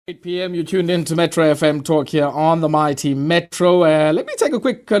8 p.m. You tuned in to Metro FM Talk here on the Mighty Metro. Let me take a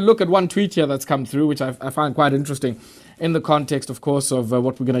quick look at one tweet here that's come through, which I find quite interesting in the context, of course, of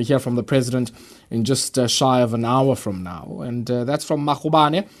what we're going to hear from the president in just shy of an hour from now. And that's from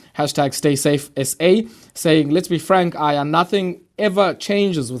Masubelele, hashtag Stay Safe SA, saying, let's be frank, nothing ever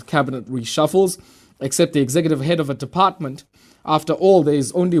changes with cabinet reshuffles, except the executive head of a department. After all, there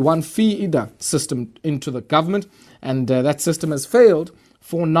is only one feeder system into the government, and that system has failed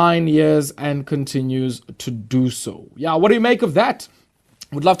for 9 years and continues to do so. Yeah, what do you make of that?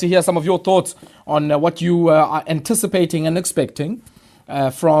 Would love to hear some of your thoughts on what you are anticipating and expecting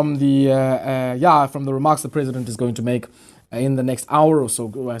from the remarks the president is going to make in the next hour or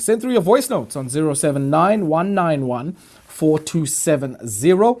so. Send through your voice notes on 079 191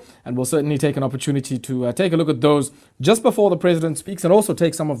 4270, and we'll certainly take an opportunity to take a look at those just before the president speaks, and also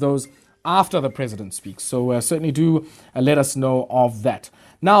take some of those after the president speaks. So certainly do let us know of that.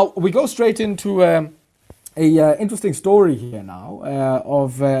 Now, we go straight into a interesting story here now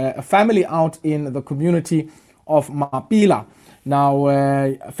of a family out in the community of Mapila. Now,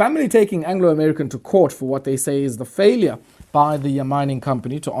 a family taking Anglo-American to court for what they say is the failure by the mining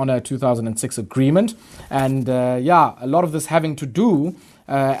company to honor a 2006 agreement. And a lot of this having to do,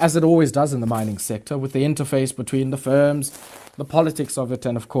 as it always does in the mining sector, with the interface between the firms, the politics of it,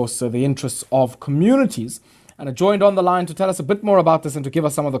 and of course the interests of communities. And joined on the line to tell us a bit more about this and to give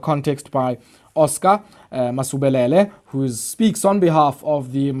us some of the context by Oscar Masubelele, who speaks on behalf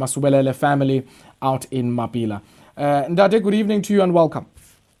of the Masubelele family out in Mapila. Ndade, good evening to you and welcome.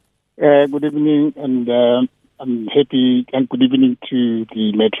 Good evening, and I'm happy, and good evening to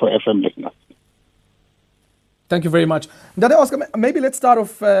the Metro FM listeners. Thank you very much. Ndade, Oscar, maybe let's start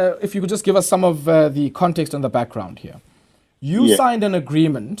off, if you could just give us some of the context and the background here. You signed an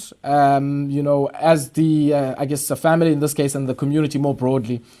agreement, as the, a family in this case and the community more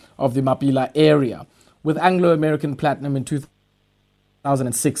broadly of the Mapila area with Anglo-American Platinum in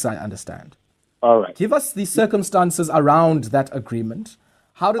 2006, I understand. All right. Give us the circumstances around that agreement.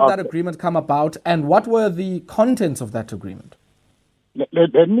 How did that agreement come about, and what were the contents of that agreement?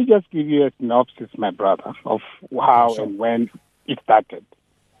 Let me just give you a synopsis, my brother, of how and when it started.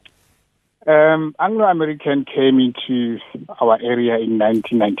 Anglo-American came into our area in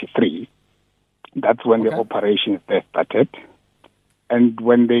 1993. That's when the operations there started. And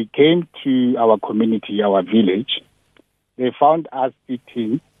when they came to our community, our village, they found us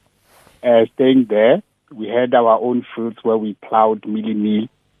sitting, staying there. We had our own fields where we plowed meal,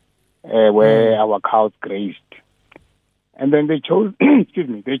 where our cows grazed. And then they chose,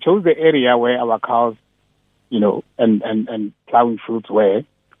 they chose the area where our cows, and plowing fields were,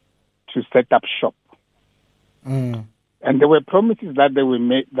 to set up shop. And there were promises that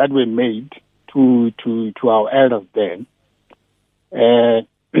were made to our elders then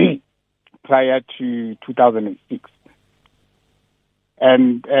prior to 2006.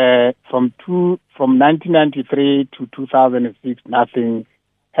 And from 1993 to 2006, nothing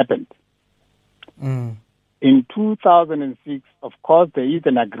happened. In 2006, of course, there is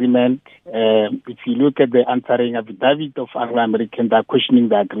an agreement. If you look at the answering affidavit of Anglo-American, they're questioning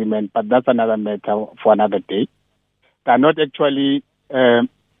the agreement, but that's another matter for another day. They're not actually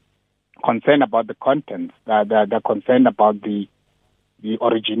concerned about the contents. They're concerned about the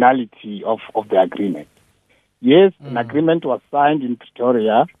originality of the agreement. Yes, an agreement was signed in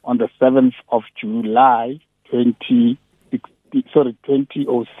Pretoria on the 7th of July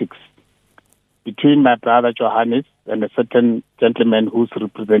 2006. Between my brother Johannes and a certain gentleman who's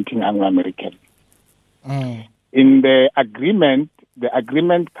representing Anglo-American. In the agreement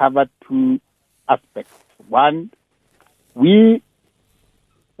covered two aspects. One, we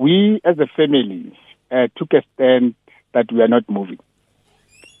as a family took a stand that we are not moving,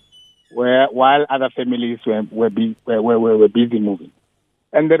 while other families were busy moving.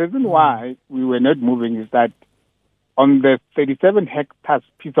 And the reason why we were not moving is that on the 37 hectares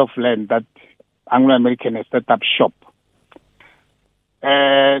piece of land that Anglo-American has set up shop,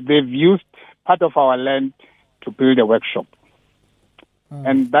 they've used part of our land to build a workshop.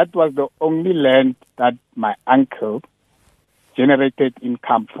 And that was the only land that my uncle generated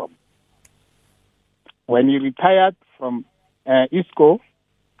income from. When he retired from ISCO,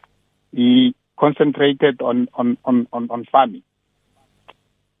 he concentrated on farming.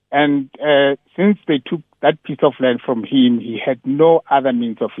 And since they took that piece of land from him, he had no other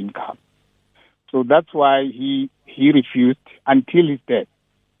means of income. So that's why he refused until his death,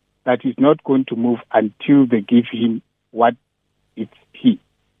 that he's not going to move until they give him what it's he,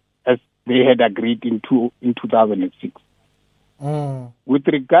 as they had agreed in 2006. With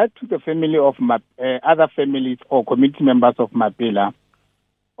regard to the family of other families or community members of Mapila,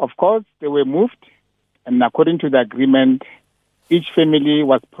 Of course, they were moved, and according to the agreement, each family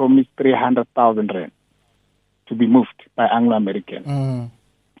was promised 300,000 rand to be moved by Anglo-American.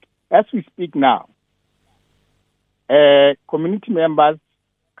 As we speak now, community members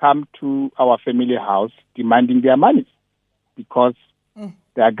come to our family house demanding their money because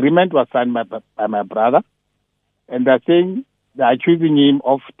the agreement was signed by my brother, and they're accusing him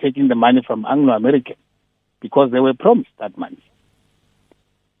of taking the money from Anglo-American because they were promised that money.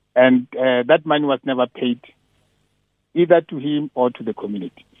 And that money was never paid either to him or to the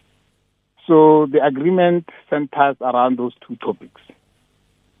community. So the agreement centers around those two topics.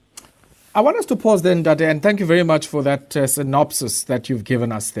 I want us to pause then, Dade, and thank you very much for that synopsis that you've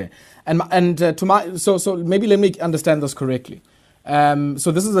given us there. So maybe let me understand this correctly.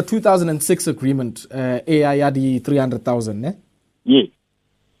 So this is a 2006 agreement, AIAD 300,000, eh? Yes.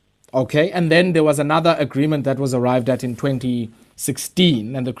 Okay, and then there was another agreement that was arrived at in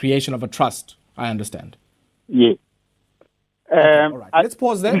 2016 and the creation of a trust, I understand. Yes. Okay, all right. Let's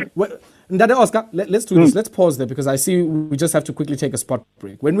pause there. Ndade Oscar, let's do this. Let's pause there because I see we just have to quickly take a spot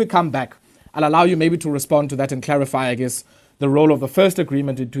break. When we come back, I'll allow you maybe to respond to that and clarify, I guess, the role of the first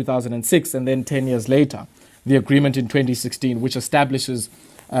agreement in 2006 and then 10 years later, the agreement in 2016, which establishes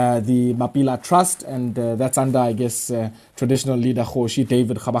the Mapila Trust, and that's under, I guess, traditional leader Kgoshi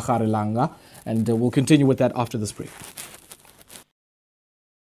David Khabakgarilanga. And we'll continue with that after this break.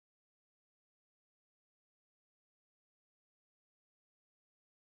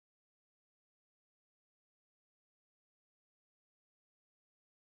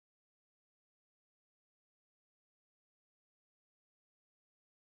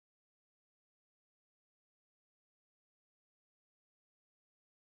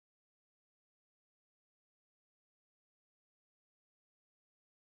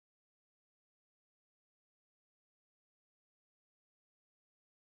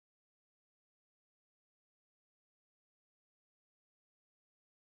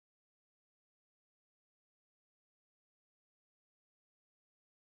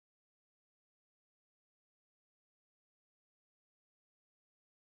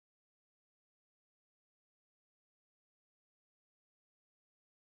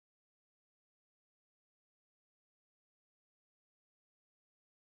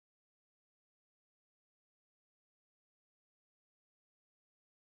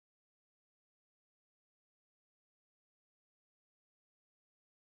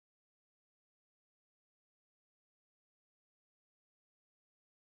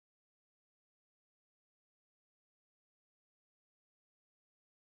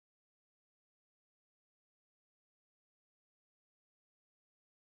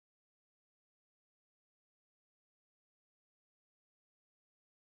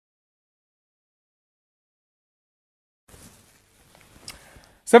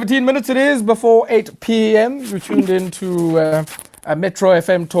 "17 minutes it is before 8 p.m. You're tuned into a Metro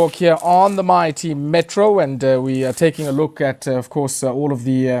FM talk here on the Mighty Metro, and we are taking a look at, of course, all of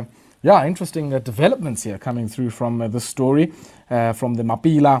the interesting developments here coming through from the story from the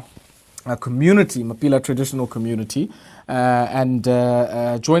Mapila community, Mapila traditional community. And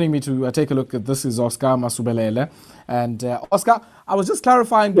joining me to take a look at this is Oscar Masubelele. And Oscar, I was just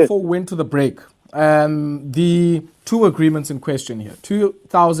clarifying before we went to the break. The two agreements in question here,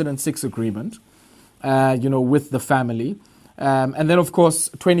 2006 agreement, with the family, and then of course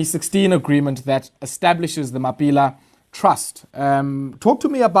 2016 agreement that establishes the Mapila Trust. Talk to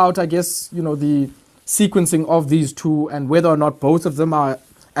me about, I guess, the sequencing of these two and whether or not both of them are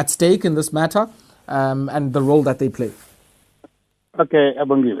at stake in this matter, and the role that they play. Okay,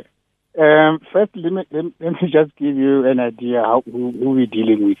 Abongile. First, let me just give you an idea who we're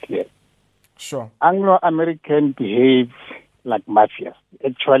dealing with here. Sure. Anglo-American behave like mafias.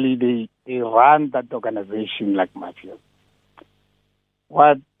 Actually, they run that organization like mafias.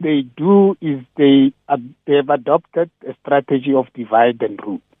 What they do is they've adopted a strategy of divide and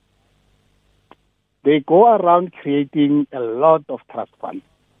rule. They go around creating a lot of trust funds.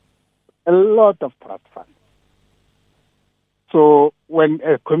 A lot of trust funds. So when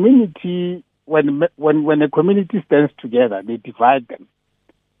a community stands together, they divide them.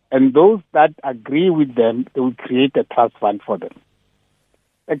 And those that agree with them, they will create a trust fund for them.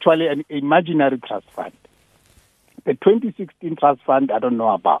 Actually, an imaginary trust fund. The 2016 trust fund, I don't know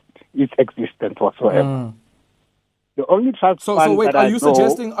about its existence whatsoever. The only trust fund so wait, that are I you know,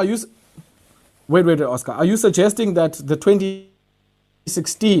 suggesting? Wait, Oscar. Are you suggesting that the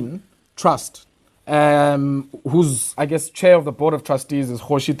 2016 trust, whose, I guess, chair of the board of trustees is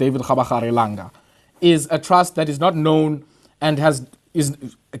Kgoshi David Khabakgarilanga, is a trust that is not known and is,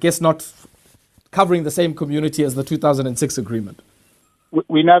 I guess, not covering the same community as the 2006 agreement?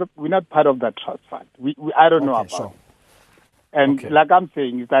 we're not part of that trust fund. I don't know about it. And like I'm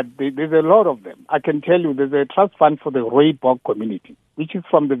saying, is that there's a lot of them. I can tell you there's a trust fund for the Rooibos community, which is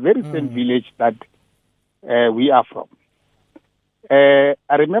from the very same village that we are from.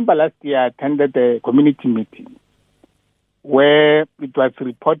 I remember last year I attended a community meeting where it was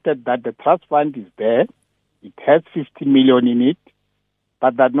reported that the trust fund is there. It has 50 million in it,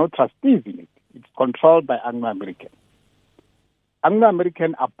 but there are no trustees in it. It's controlled by Anglo American. Anglo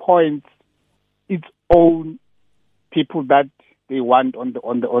American appoints its own people that they want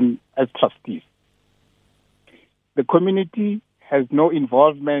on as trustees. The community has no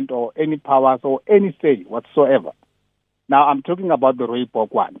involvement or any powers or any say whatsoever. Now I'm talking about the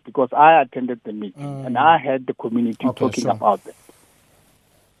Rooibos one because I attended the meeting and I heard the community talking about that.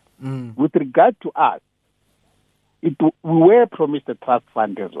 With regard to us, we were promised a trust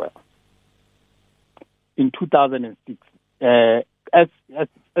fund as well in 2006, as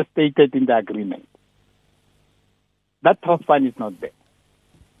stated in the agreement. That trust fund is not there.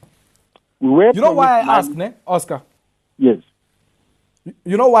 You know why I ask, Oscar? Yes.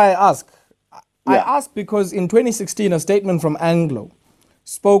 You know why I ask? I ask because in 2016, a statement from Anglo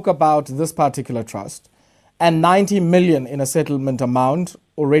spoke about this particular trust and 90 million in a settlement amount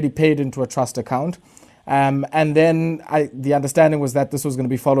already paid into a trust account. And then the understanding was that this was going to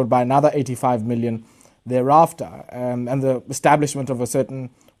be followed by another 85 million thereafter, and the establishment of a certain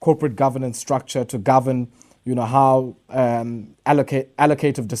corporate governance structure to govern, how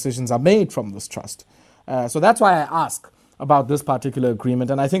allocative decisions are made from this trust. So that's why I ask about this particular agreement.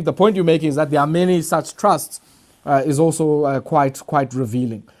 And I think the point you're making is that there are many such trusts is also quite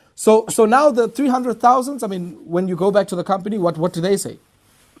revealing. So now the 300,000, I mean, when you go back to the company, what do they say?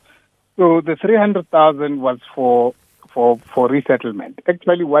 So the 300,000 was for resettlement.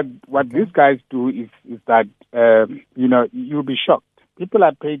 Actually, what these guys do is that you'll be shocked. People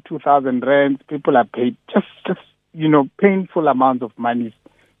are paid 2,000 rands. People are paid just painful amounts of money,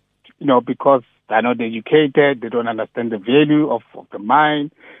 because they're not educated. They don't understand the value of the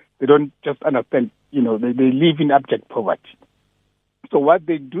mine. They don't just understand. They live in abject poverty. So what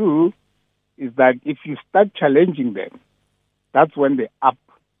they do is that if you start challenging them, that's when they up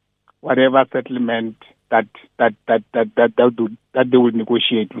whatever settlement that they will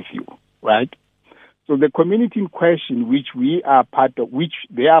negotiate with you, right? So the community in question, which they are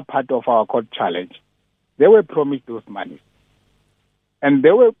part of our court challenge, they were promised those monies. And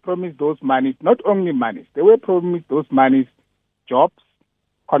they were promised those monies, not only monies, they were promised those monies, jobs,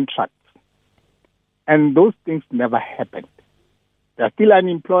 contracts. And those things never happened. They're still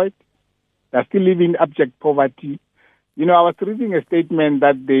unemployed. They're still living in abject poverty. I was reading a statement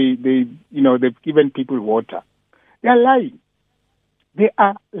that they've given people water. They are lying. They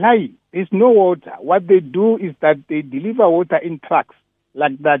are lying. There's no water. What they do is that they deliver water in trucks,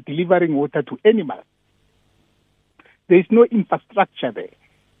 like they're delivering water to animals. There's no infrastructure there.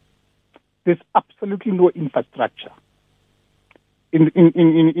 There's absolutely no infrastructure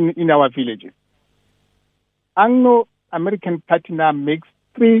in our villages. Anglo American Platinum makes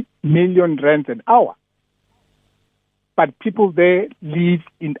 3 million rands an hour. But people there live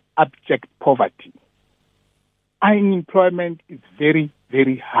in abject poverty. Unemployment is very,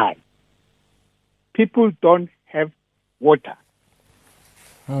 very high. People don't have water.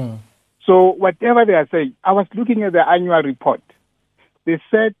 So whatever they are saying, I was looking at the annual report. They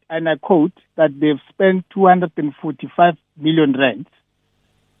said, and I quote, that they've spent 245 million rands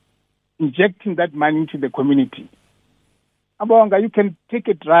injecting that money into the community. Abonga, you can take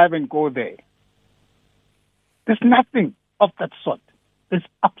a drive and go there. There's nothing of that sort. There's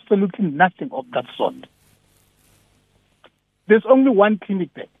absolutely nothing of that sort. There's only one clinic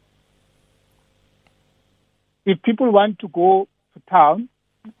there. If people want to go to town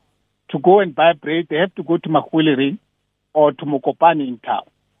to go and buy bread, they have to go to Mahulering or to Mokopane in town.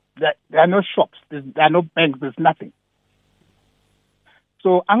 There are no shops. There are no banks. There's nothing.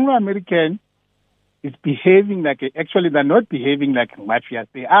 So Anglo American is behaving actually they're not behaving like mafias.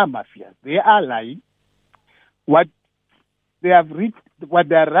 They are mafias. They are lying. What they are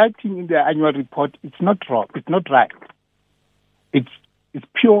writing in their annual report, it's not wrong. It's not right. It's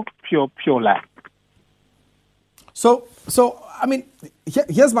pure lie. So I mean,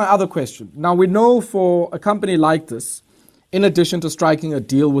 here's my other question. Now, we know for a company like this, in addition to striking a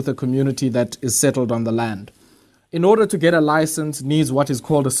deal with a community that is settled on the land, in order to get a license needs what is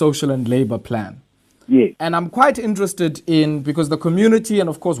called a social and labor plan. Yes. And I'm quite interested in, because the community and,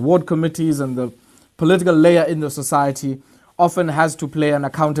 of course, ward committees and the political layer in the society often has to play an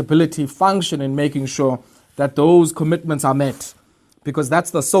accountability function in making sure that those commitments are met, because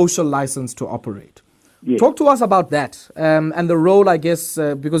that's the social license to operate. Yes. Talk to us about that and the role, I guess,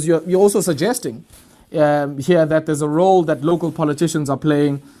 because you're also suggesting here that there's a role that local politicians are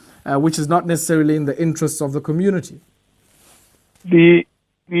playing, which is not necessarily in the interests of the community. The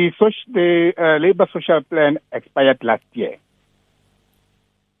Labour social plan expired last year,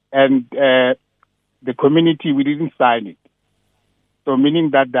 and the community, we didn't sign it. So meaning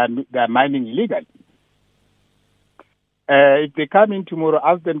that they're mining illegally. If they come in tomorrow,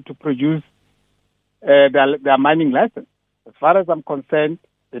 ask them to produce their mining license. As far as I'm concerned,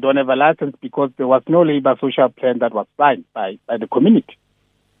 they don't have a license because there was no Labour social plan that was signed by the community.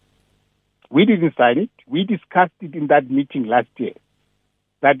 We didn't sign it. We discussed it in that meeting last year,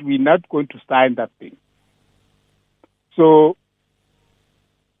 that we're not going to sign that thing. So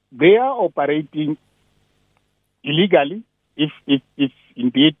they are operating illegally if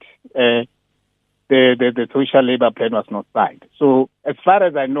indeed the social labor plan was not signed. So as far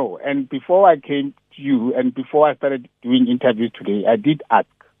as I know, and before I came to you and before I started doing interviews today, I did ask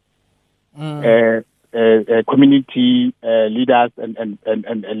community leaders and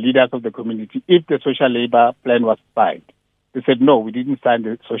leaders of the community if the social labor plan was signed. They said, no, we didn't sign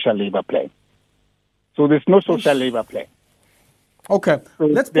the social labor plan. So there's no social labor plan. Okay, so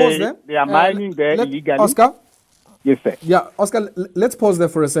let's pause there. They are mining there illegally. Oscar? Yes, sir. Yeah, Oscar, let's pause there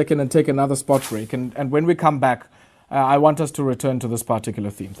for a second and take another spot break. And when we come back, I want us to return to this particular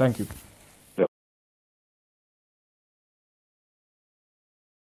theme. Thank you.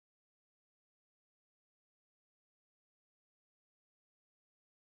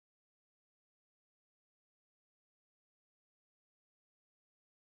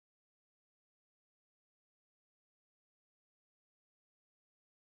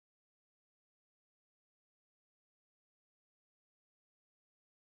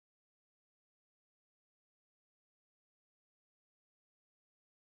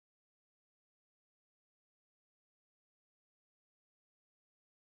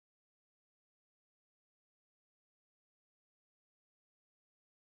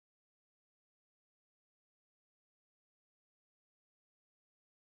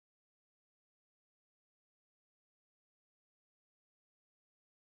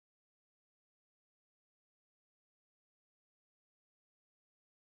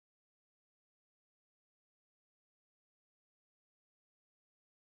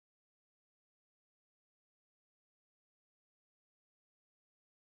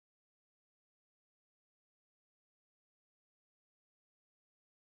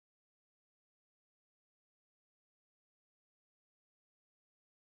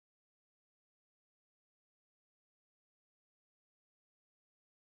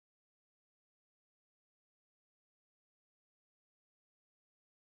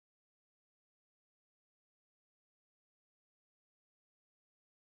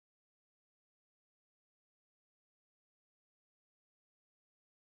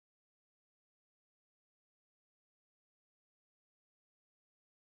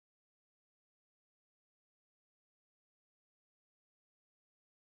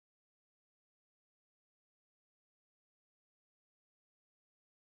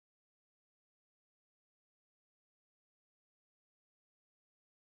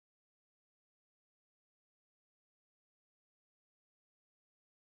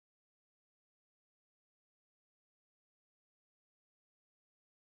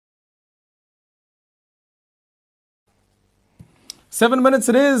 7 minutes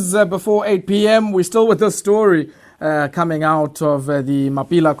it is before 8 p.m. We're still with this story coming out of the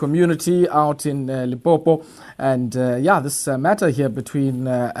Mapila community out in Limpopo. And this matter here between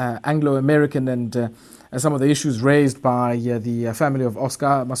Anglo-American and some of the issues raised by the family of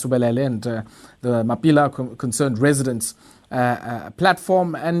Oscar Masubelele and the Mapila concerned residents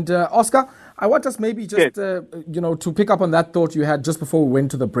platform. And Oscar, I want us maybe just, to pick up on that thought you had just before we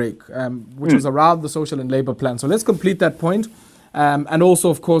went to the break, which was around the social and labor plan. So let's complete that point. And also,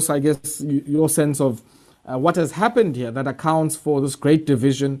 of course, I guess your sense of what has happened here that accounts for this great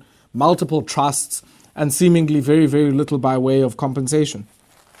division, multiple trusts, and seemingly very, very little by way of compensation.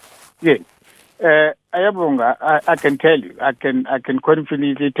 Yes. I can tell you, I can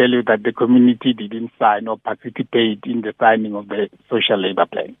confidently tell you that the community didn't sign or participate in the signing of the social labor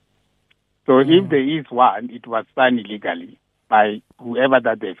plan. So if there is one, it was signed illegally by whoever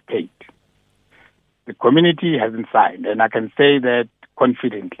that they've paid. The community hasn't signed, and I can say that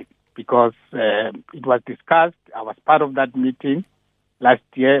confidently because it was discussed. I was part of that meeting last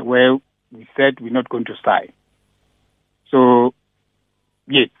year where we said we're not going to sign. So,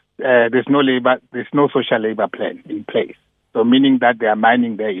 yes, there's no social labor plan in place. So meaning that they are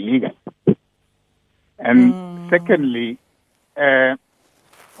mining there illegal. And secondly,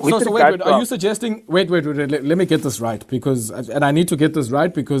 So wait, are you suggesting, wait, let me get this right, and I need to get this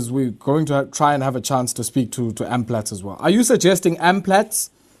right because we're going to try and have a chance to speak to Amplats as well. Are you suggesting Amplats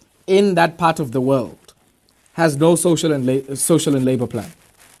in that part of the world has no social and labor plan?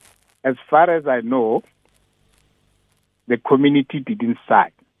 As far as I know, the community didn't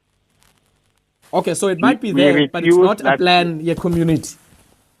sign. Okay, so it might be there, but it's not a plan, your community.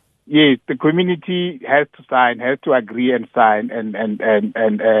 Yes, the community has to sign, has to agree and sign, and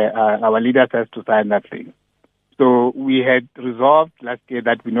our leaders has to sign that thing. So we had resolved last year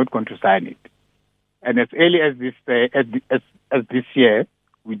that we're not going to sign it, and as early as this year,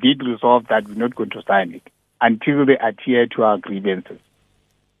 we did resolve that we're not going to sign it until they adhere to our grievances.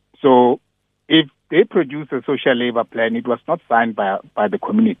 So if they produce a social labor plan, it was not signed by the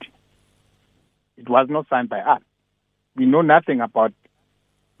community. It was not signed by us. We know nothing about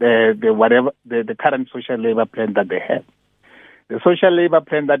the current social labor plan that they have. The social labor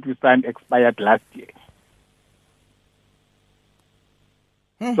plan that we signed expired last year.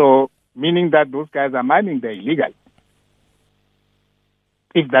 So, meaning that those guys are mining the illegal,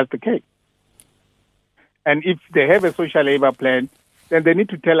 if that's the case. And if they have a social labor plan, then they need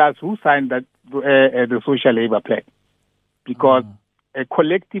to tell us who signed the social labor plan. Because a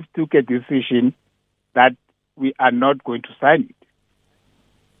collective took a decision that we are not going to sign it.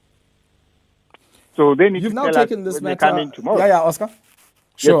 So they need You've to now tell taken us this when matter. they come in tomorrow. Yeah, Oscar.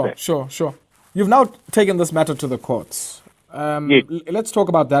 Sure, Yes, sure. You've now taken this matter to the courts. Yes. Let's talk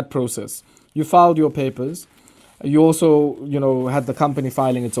about that process. You filed your papers. You also, had the company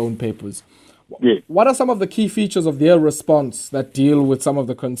filing its own papers. Yes. What are some of the key features of their response that deal with some of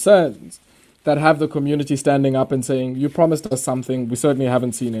the concerns that have the community standing up and saying, you promised us something, we certainly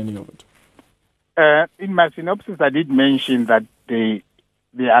haven't seen any of it? In my synopsis, I did mention that they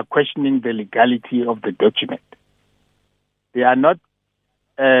are questioning the legality of the document. They are not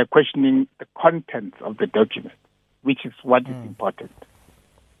questioning the contents of the document, which is what is important.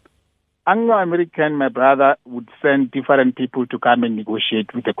 Anglo-American, my brother, would send different people to come and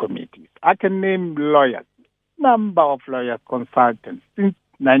negotiate with the committees. I can name lawyers, number of lawyers, consultants, since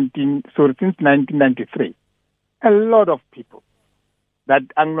 1993. A lot of people that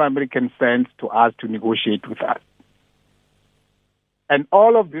Anglo-American sends to us to negotiate with us. And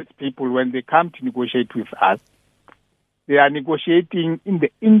all of these people, when they come to negotiate with us, they are negotiating in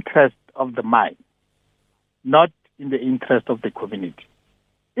the interest of the mine, not in the interest of the community.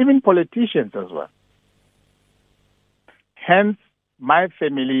 Even politicians as well. Hence, my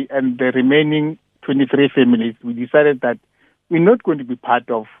family and the remaining 23 families, we decided that we're not going to be part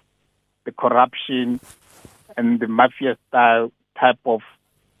of the corruption and the mafia-style type of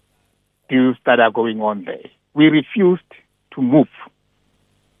deals that are going on there. We refused to move.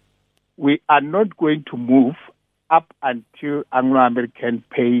 We are not going to move up until Anglo-American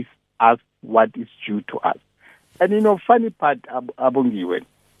pays us what is due to us. And funny part, Abongiwe,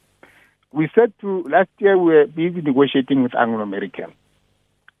 we said last year we were busy negotiating with Anglo-American.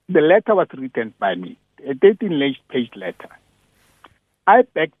 The letter was written by me, a 13-page letter. I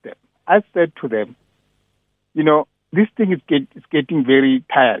begged them. I said to them, this thing is getting very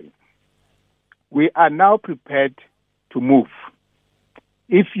tiring. We are now prepared to move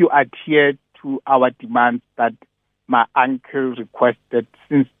if you adhere to our demands that my uncle requested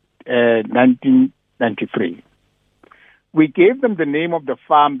since 1993. We gave them the name of the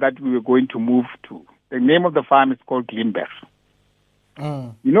farm that we were going to move to. The name of the farm is called Limber.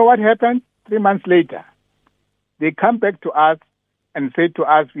 You know what happened? 3 months later, they come back to us and say to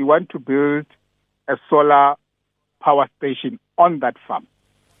us, we want to build a solar power station on that farm.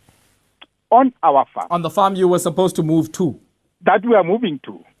 On our farm. On the farm you were supposed to move to? That we are moving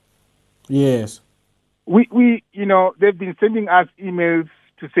to. Yes. They've been sending us emails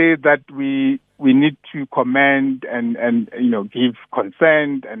to say that we need to comment and give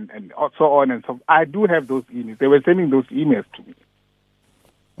consent and so on and so on. I do have those emails. They were sending those emails to me.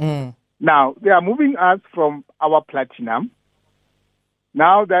 Now, they are moving us from our platinum.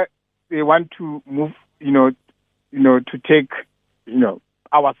 Now that they want to move, to take,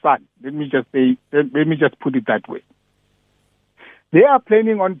 our son. Let me just put it that way. They are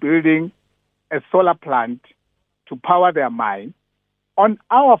planning on building a solar plant to power their mine on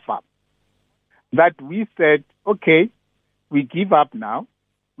our farm. That we said, okay, we give up now.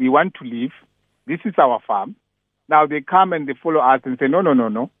 We want to leave. This is our farm. Now they come and they follow us and say,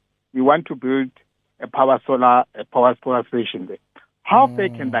 no. We want to build a power solar station there. How fair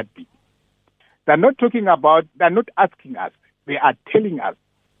can that be? They're not asking us. They are telling us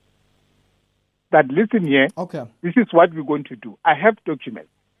that, listen here, okay, this is what we're going to do. I have documents.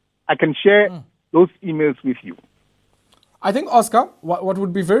 I can share those emails with you. I think, Oscar, what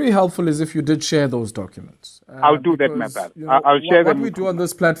would be very helpful is if you did share those documents. I'll do that, my brother. I'll share them. What we do on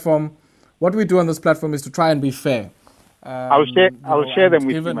this platform is to try and be fair. I'll share them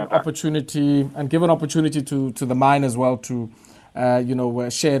with you, my brother. Give an opportunity to the mine as well to,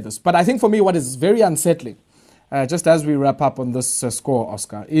 share this. But I think for me, what is very unsettling, just as we wrap up on this score,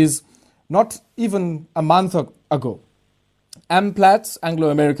 Oscar, is not even a month ago, Amplats,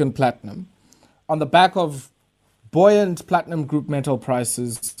 Anglo-American Platinum, on the back of buoyant platinum group metal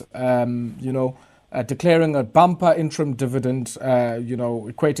prices, declaring a bumper interim dividend,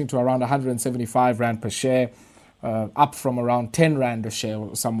 equating to around 175 Rand per share, up from around 10 Rand a share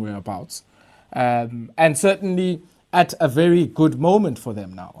or somewhere abouts. And certainly at a very good moment for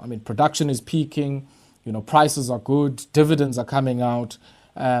them now. I mean, production is peaking, prices are good, dividends are coming out.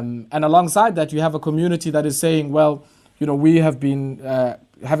 And alongside that, you have a community that is saying, well, we have been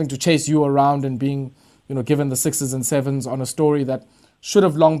having to chase you around and being, given the 6s and 7s on a story that should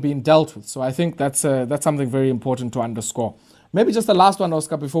have long been dealt with. So I think that's something very important to underscore. Maybe just the last one,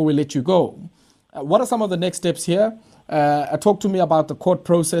 Oscar, before we let you go. What are some of the next steps here? Talk to me about the court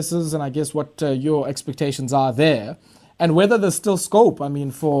processes and I guess what your expectations are there and whether there's still scope,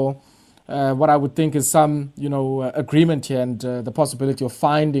 for what I would think is some, agreement here and the possibility of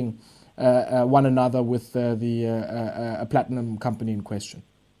finding one another with a platinum company in question.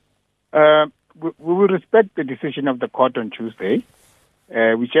 We will respect the decision of the court on Tuesday.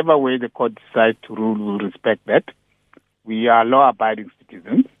 Whichever way the court decides to rule, we'll respect that. We are law-abiding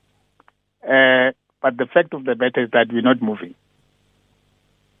citizens. But the fact of the matter is that we're not moving.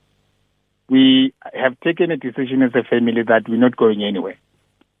 We have taken a decision as a family that we're not going anywhere.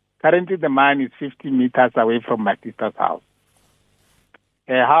 Currently, the mine is 50 meters away from my sister's house.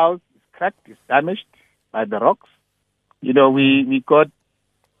 Her house is cracked, is damaged by the rocks. We got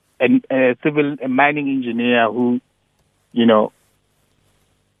a mining engineer who,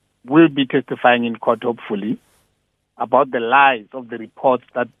 will be testifying in court, hopefully, about the lies of the reports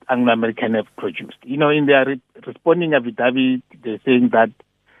that Anglo-American have produced. In their responding affidavit, they're saying that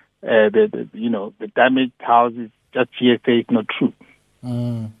the damaged house is just hearsay, it's not true.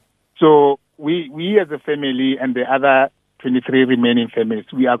 So we as a family and the other 23 remaining families,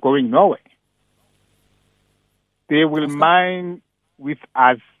 we are going nowhere. They will mine with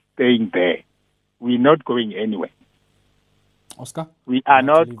us staying there. We're not going anywhere. Oscar? We are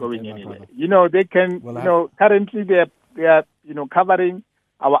not going anywhere. They can, currently they are covering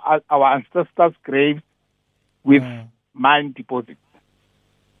our ancestors' graves with mine deposits.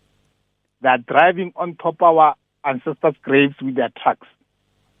 They are driving on top of our ancestors' graves with their trucks.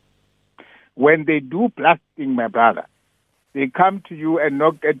 When they do blasting, my brother, they come to you and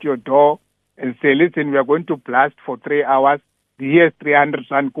knock at your door and say, listen, we are going to blast for 3 hours. Here's 300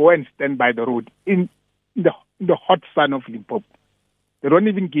 Rand. Go and stand by the road in the hot sun of Limpopo. They don't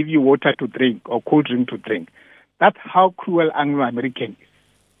even give you water to drink or cold drink to drink. That's how cruel Anglo-American is.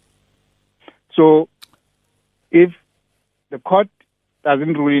 So if the court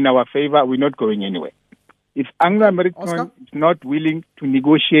doesn't rule in our favor, we're not going anywhere. If Anglo-American is not willing to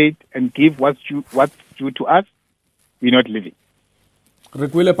negotiate and give what's due to us, we're not leaving.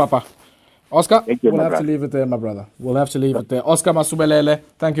 Rekwile, Papa. Oscar, we'll have to leave it there, my brother. We'll have to leave it there. Oscar Masubelele,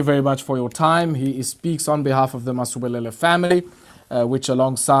 thank you very much for your time. He speaks on behalf of the Masubelele family, which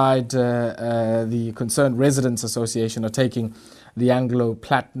alongside the Concerned Residents Association are taking the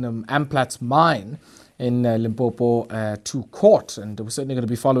Anglo-Platinum Amplats mine in Limpopo to court. And we're certainly going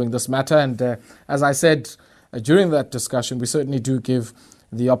to be following this matter. And as I said during that discussion, we certainly do give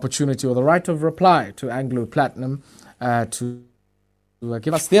the opportunity or the right of reply to Anglo-Platinum to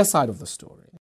give us their side of the story.